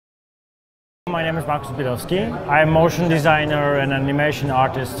My name is Markus Bledowski. I'm a motion designer and animation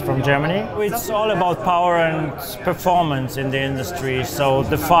artist from Germany. It's all about power and performance in the industry. So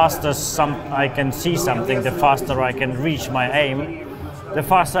the faster I can see something, the faster I can reach my aim, the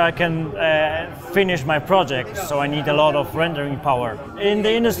faster I can finish my project. So I need a lot of rendering power. In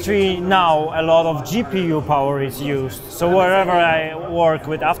the industry now, a lot of GPU power is used. So wherever I work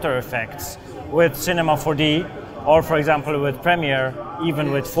with After Effects, with Cinema 4D, or for example with Premiere,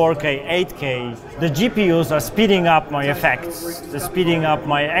 even with 4K, 8K, the GPUs are speeding up my effects, they're speeding up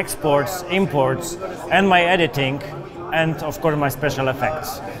my exports, imports, and my editing, and of course my special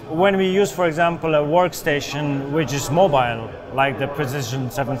effects. When we use, for example, a workstation which is mobile, like the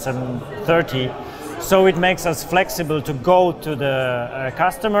Precision 7730, so it makes us flexible to go to the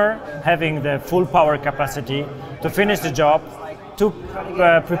customer, having the full power capacity to finish the job, to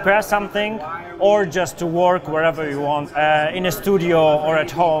prepare something, or just to work wherever you want, in a studio or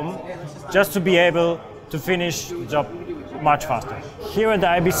at home, just to be able to finish the job much faster. Here at the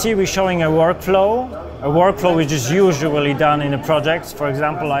IBC we're showing a workflow which is usually done in the projects. For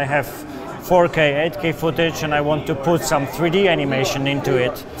example, I have 4K, 8K footage and I want to put some 3D animation into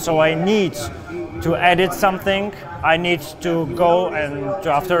it. So I need to edit something, I need to go and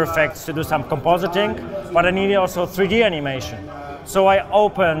to After Effects to do some compositing, but I need also 3D animation. So I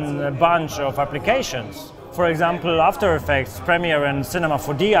open a bunch of applications. For example, After Effects, Premiere and Cinema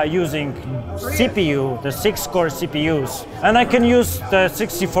 4D are using CPU, the 6-core CPUs. And I can use the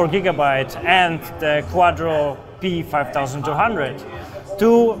 64 gigabyte and the Quadro P5200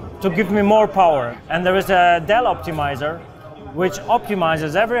 to give me more power. And there is a Dell optimizer which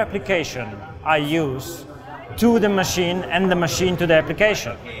optimizes every application I use to the machine and the machine to the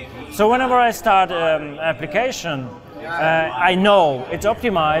application. So whenever I start an application, I know it's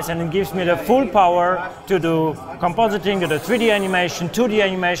optimized and it gives me the full power to do compositing, to do 3D animation, 2D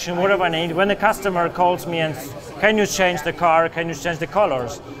animation, whatever I need. When the customer calls me and can you change the car, can you change the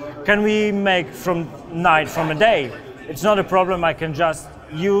colors? Can we make from night from a day? It's not a problem, I can just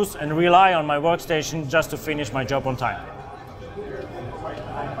use and rely on my workstation just to finish my job on time.